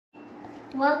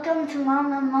Welcome to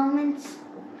Mama Moments.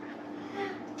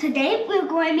 Today we're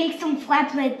going to make some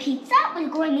flatbread pizza. We're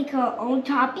going to make our own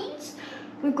toppings.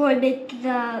 We're going to make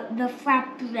the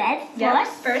flatbread first. Yep.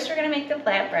 First we're going to make the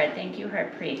flatbread. Thank you,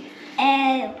 Harpreet.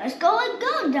 And let's go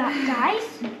guys.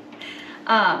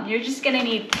 You're just going to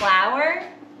need flour,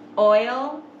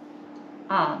 oil,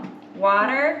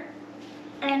 water.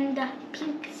 And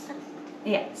pink salt.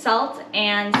 Yeah, salt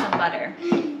and some butter.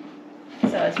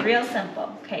 So it's real simple.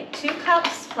 Okay, 2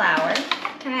 cups flour.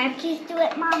 Can I please do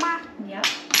it, Mama? Yep.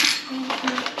 Thank you.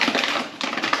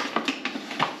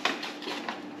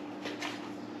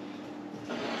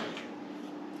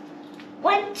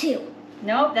 One, 2.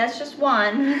 Nope, that's just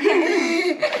 1.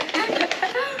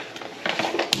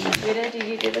 Judah, do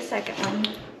you do the second one?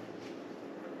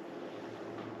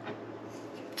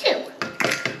 2.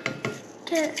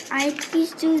 Can I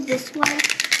please do this one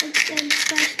again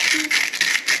first, please?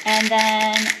 And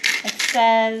then it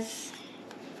says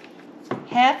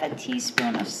half a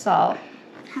teaspoon of salt.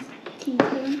 Half a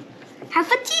teaspoon.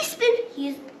 Half a teaspoon.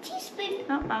 Use the teaspoon.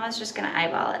 Oh, Mama's just gonna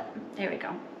eyeball it. There we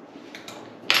go.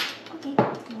 Okay.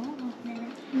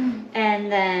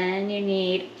 And then you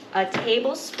need a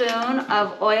tablespoon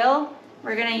of oil.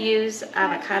 We're gonna use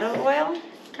avocado oil.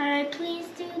 Can I please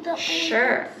do the oil?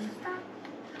 Sure.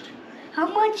 How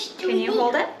much do we need? Can you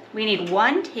hold it? We need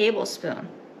 1 tablespoon.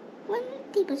 1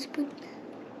 tablespoon.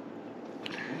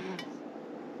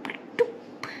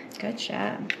 Good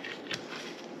job.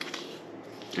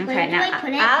 Where Okay, do now I put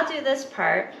it? I'll do this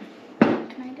part.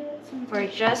 Can I do it? We're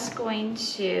just going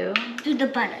to Do the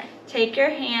butter. take your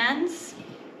hands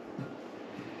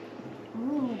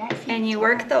Ooh, that's and you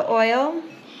work the oil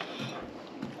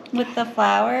with the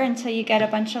flour until you get a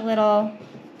bunch of little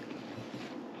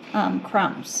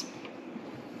crumbs.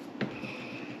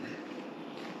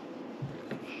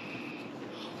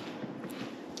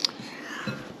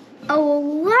 I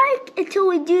will like until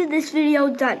we do this video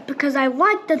done because I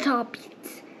like the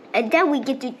toppings. And then we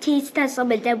get to taste test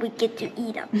them and then we get to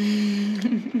eat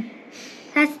them.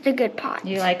 That's the good part.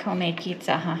 You like homemade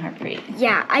pizza, huh, Harpreet?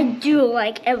 Yeah, I do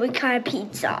like every kind of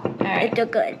pizza. right. It's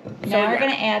good. Now we're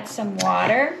going to add some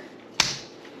water.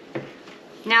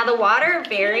 Now the water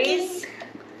varies,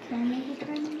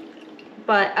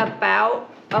 but about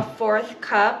a 1/4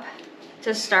 cup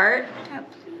to start.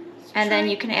 And then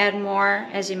you can add more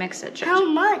as you mix it. How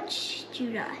much,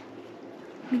 Judah?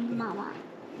 Mama.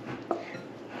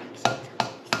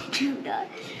 Judah.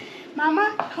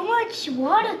 Mama, how much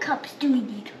water cups do we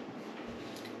need?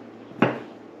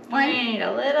 I need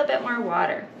a little bit more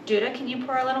water. Judah, can you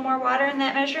pour a little more water in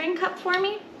that measuring cup for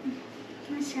me?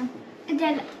 And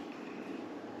then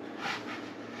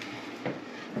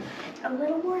a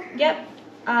little more? Yep.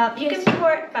 You can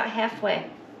pour it about halfway.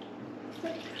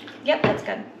 Yep, that's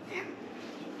good.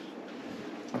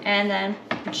 And then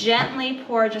gently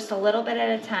pour just a little bit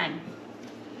at a time.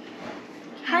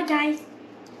 Hi, guys.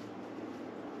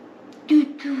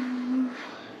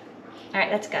 All right,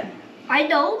 that's good. I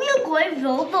know we're going to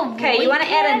roll the Okay, you want to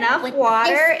add enough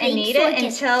water and knead it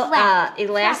until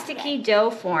elasticy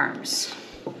dough forms.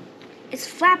 It's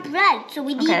flatbread, so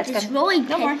we need this good. rolling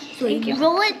No more. pin. So we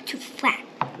roll it to flat.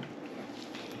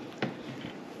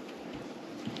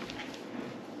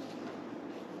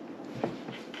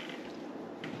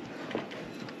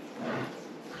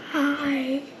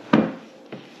 Hi.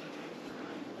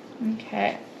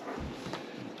 Okay.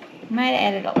 Might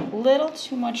have added a little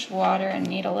too much water and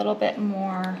need a little bit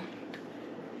more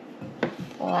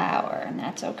flour, and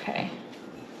that's okay.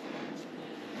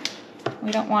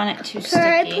 We don't want it too sticky.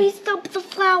 Can I please dump the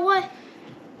flour?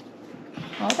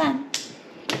 Hold on.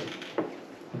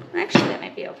 Actually, that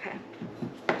might be okay.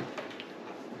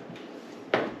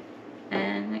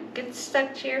 And it gets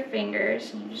stuck to your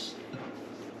fingers. And you just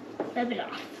Rub it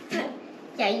off.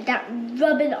 Yeah, you got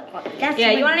rub it off. That's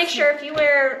yeah, you want to make sure if you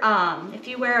wear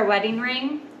a wedding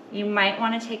ring, you might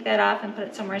want to take that off and put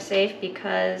it somewhere safe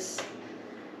because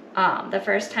the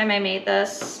first time I made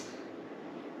this,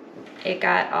 it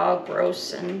got all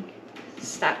gross and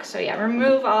stuck. So yeah,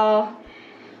 remove all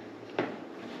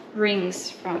rings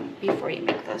from before you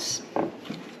make this.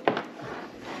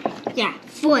 Yeah,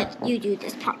 before you do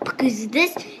this part, because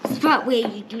this is the part where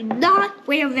you do not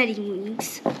wear wedding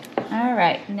rings. All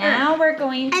right, now we're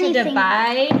going to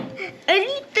divide.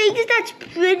 Anything that's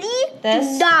pretty, This?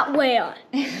 do not wear.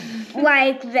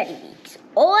 Like wedding rings.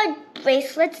 Or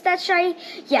bracelets that shiny,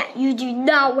 yeah, you do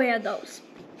not wear those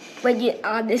when you're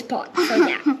on this part. So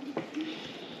yeah.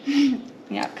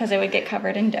 Yeah, because it would get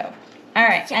covered in dough. All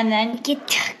right, Yeah, and then get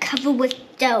covered with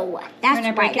dough. That's we're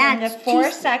gonna break it into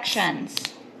 4 sections.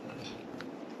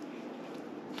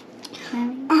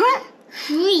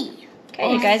 3.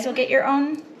 Okay, you guys will get your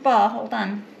own ball. Hold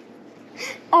on.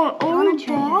 Our own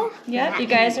ball? Yep, you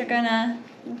guys are gonna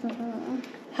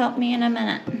help me in a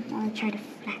minute. I want to try to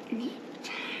flatten it.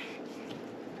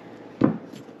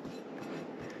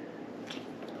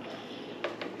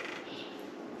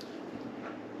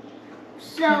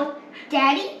 So,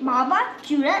 Daddy, Mama,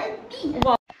 Judah, and me.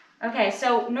 Well, okay,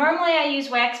 so normally I use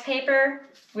wax paper.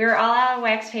 We're all out of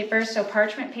wax paper, so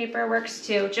parchment paper works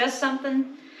too. Just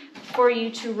something for you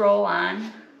to roll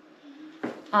on.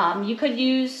 You could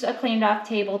use a cleaned off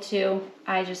table too.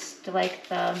 I just like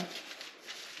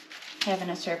having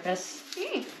a surface.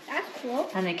 That's cool.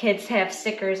 And the kids have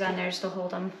stickers on theirs to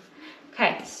hold them.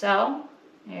 Okay, so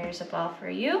here's a ball for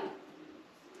you.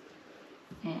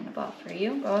 And a ball for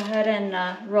you. Go ahead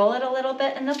and roll it a little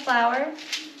bit in the flour.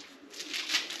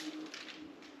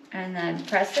 And then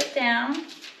press it down.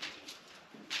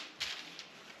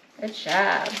 Good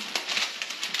job.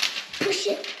 Push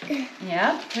it.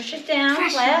 Yep, push it down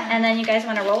Pressure. flat. And then you guys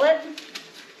want to roll it?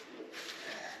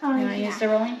 Oh, You want to use the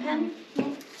rolling pin?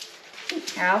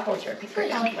 Here, I'll hold your paper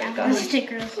down for you. Go ahead.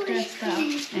 Stickers stressed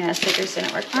out. Yeah, stickers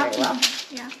didn't work very well.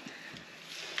 Yeah.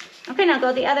 Okay, now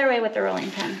go the other way with the rolling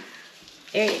pin.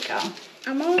 There you go.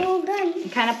 I'm all done.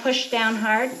 And kind of push down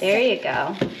hard. There you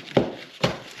go.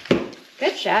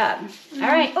 Good job. All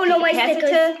right. Oh, no, my pass it stickers.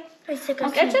 to- My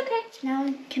stickers. That's okay.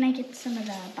 Now, can I get some of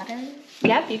the butter?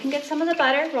 Yep, you can get some of the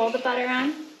butter. Roll the butter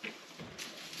on.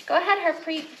 Go ahead,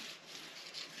 Harpreet.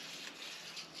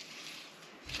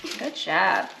 Good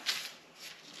job.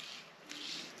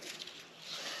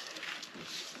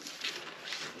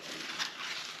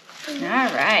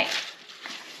 All right.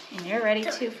 And you're ready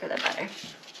too for the butter.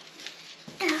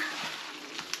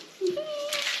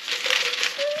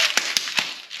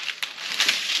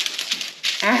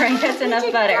 All right, that's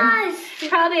enough butter.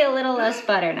 Probably a little less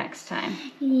butter next time.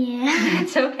 Yeah.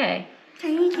 It's okay.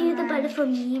 Can you do the butter for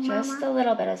me, Mama? Just a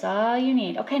little bit is all you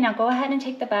need. Okay, now go ahead and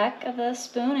take the back of the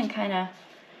spoon and kind of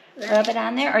rub it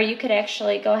on there. Or you could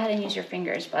actually go ahead and use your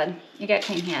fingers, bud. You got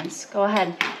clean hands. Go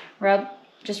ahead.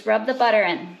 Just rub the butter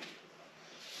in.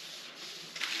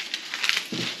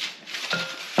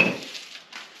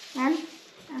 Then,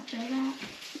 after that.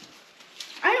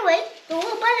 Anyway, the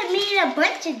little butter made a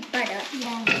bunch of butter.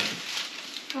 Yeah.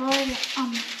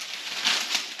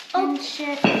 Oh,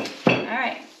 shit. All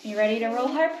right, you ready to roll,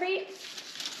 Harpreet?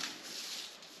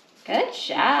 Good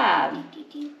job.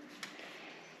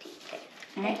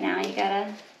 All right, now you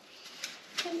gotta.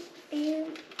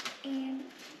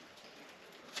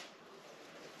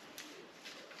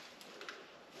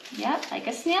 Yep, like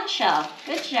a snail shell.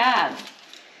 Good job.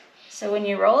 So when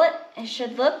you roll it, it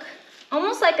should look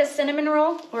almost like a cinnamon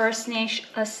roll or a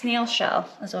snail shell,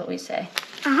 is what we say.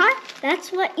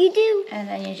 That's what you do. And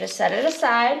then you just set it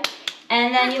aside,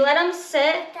 and then you let them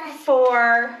sit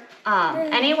for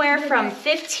anywhere from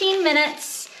 15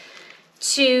 minutes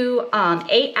to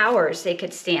 8 hours they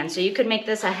could stand. So you could make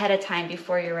this ahead of time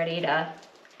before you're ready to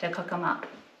cook them up.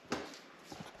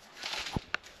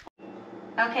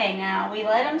 Okay, now we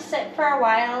let them sit for a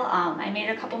while. I made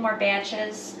a couple more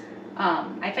batches.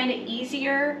 I find it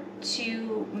easier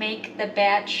to make the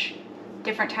batch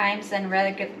different times than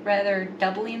rather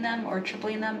doubling them or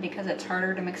tripling them, because it's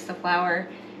harder to mix the flour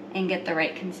and get the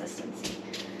right consistency.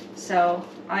 So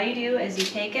all you do is you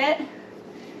take it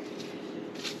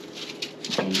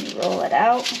and you roll it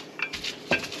out.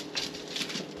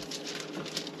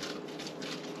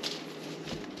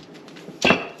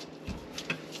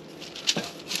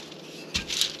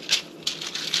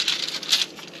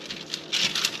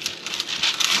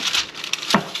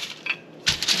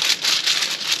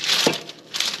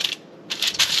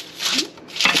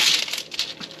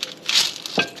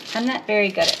 I'm not very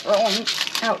good at rolling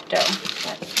out dough,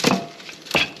 but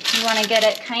you want to get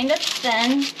it kind of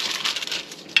thin.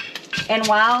 And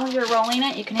while you're rolling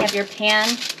it, you can have your pan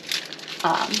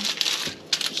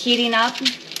heating up.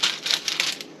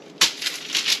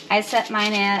 I set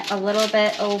mine at a little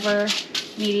bit over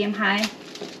medium high.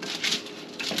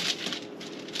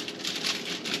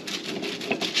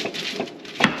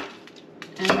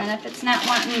 And then if it's not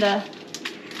wanting to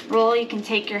roll, you can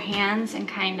take your hands and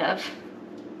kind of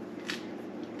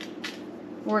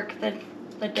work the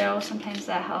dough. Sometimes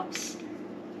that helps.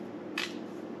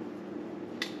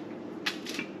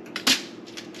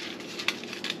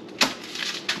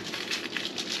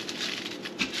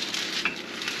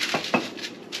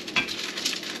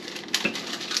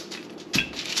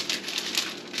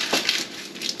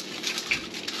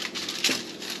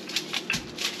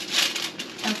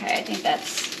 Okay, I think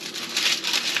that's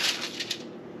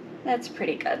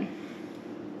pretty good.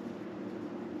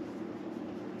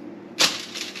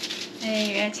 And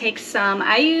you're gonna take some,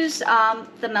 I use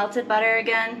the melted butter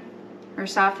again, or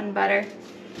softened butter.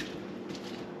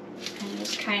 And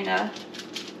just kind of,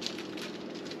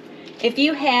 if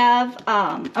you have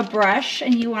a brush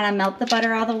and you want to melt the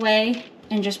butter all the way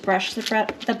and just brush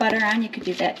the butter on, you could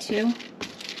do that too.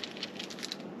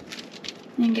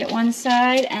 And get one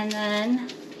side, and then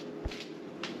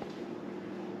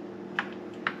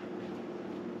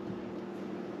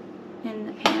in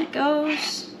the pan it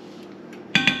goes.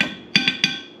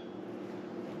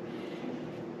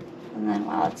 And then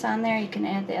while it's on there, you can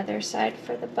add the other side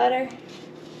for the butter.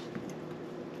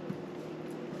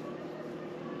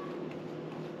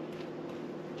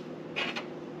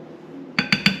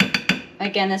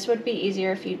 Again, this would be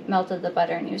easier if you melted the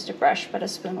butter and used a brush, but a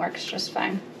spoon works just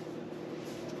fine.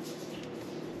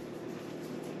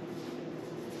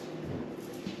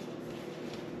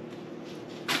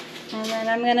 And then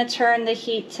I'm going to turn the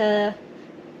heat to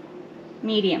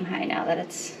medium high now that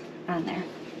it's on there.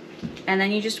 And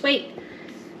then you just wait.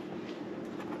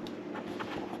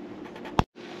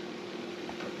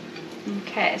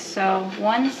 Okay, so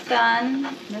one's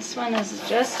done. This one is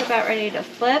just about ready to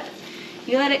flip.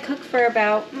 You let it cook for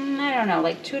about, I don't know,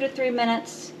 like 2 to 3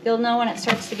 minutes. You'll know when it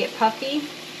starts to get puffy.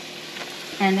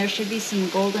 And there should be some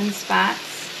golden spots.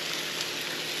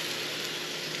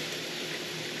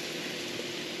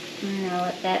 And I'll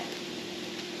let that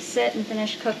sit and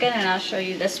finish cooking, and I'll show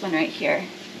you this one right here.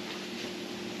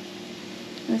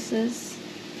 This is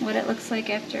what it looks like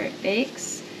after it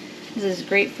bakes. This is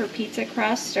great for pizza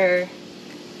crust or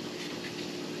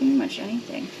pretty much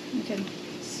anything. You can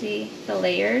see the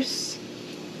layers.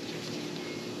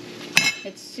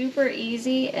 It's super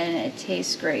easy and it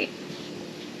tastes great.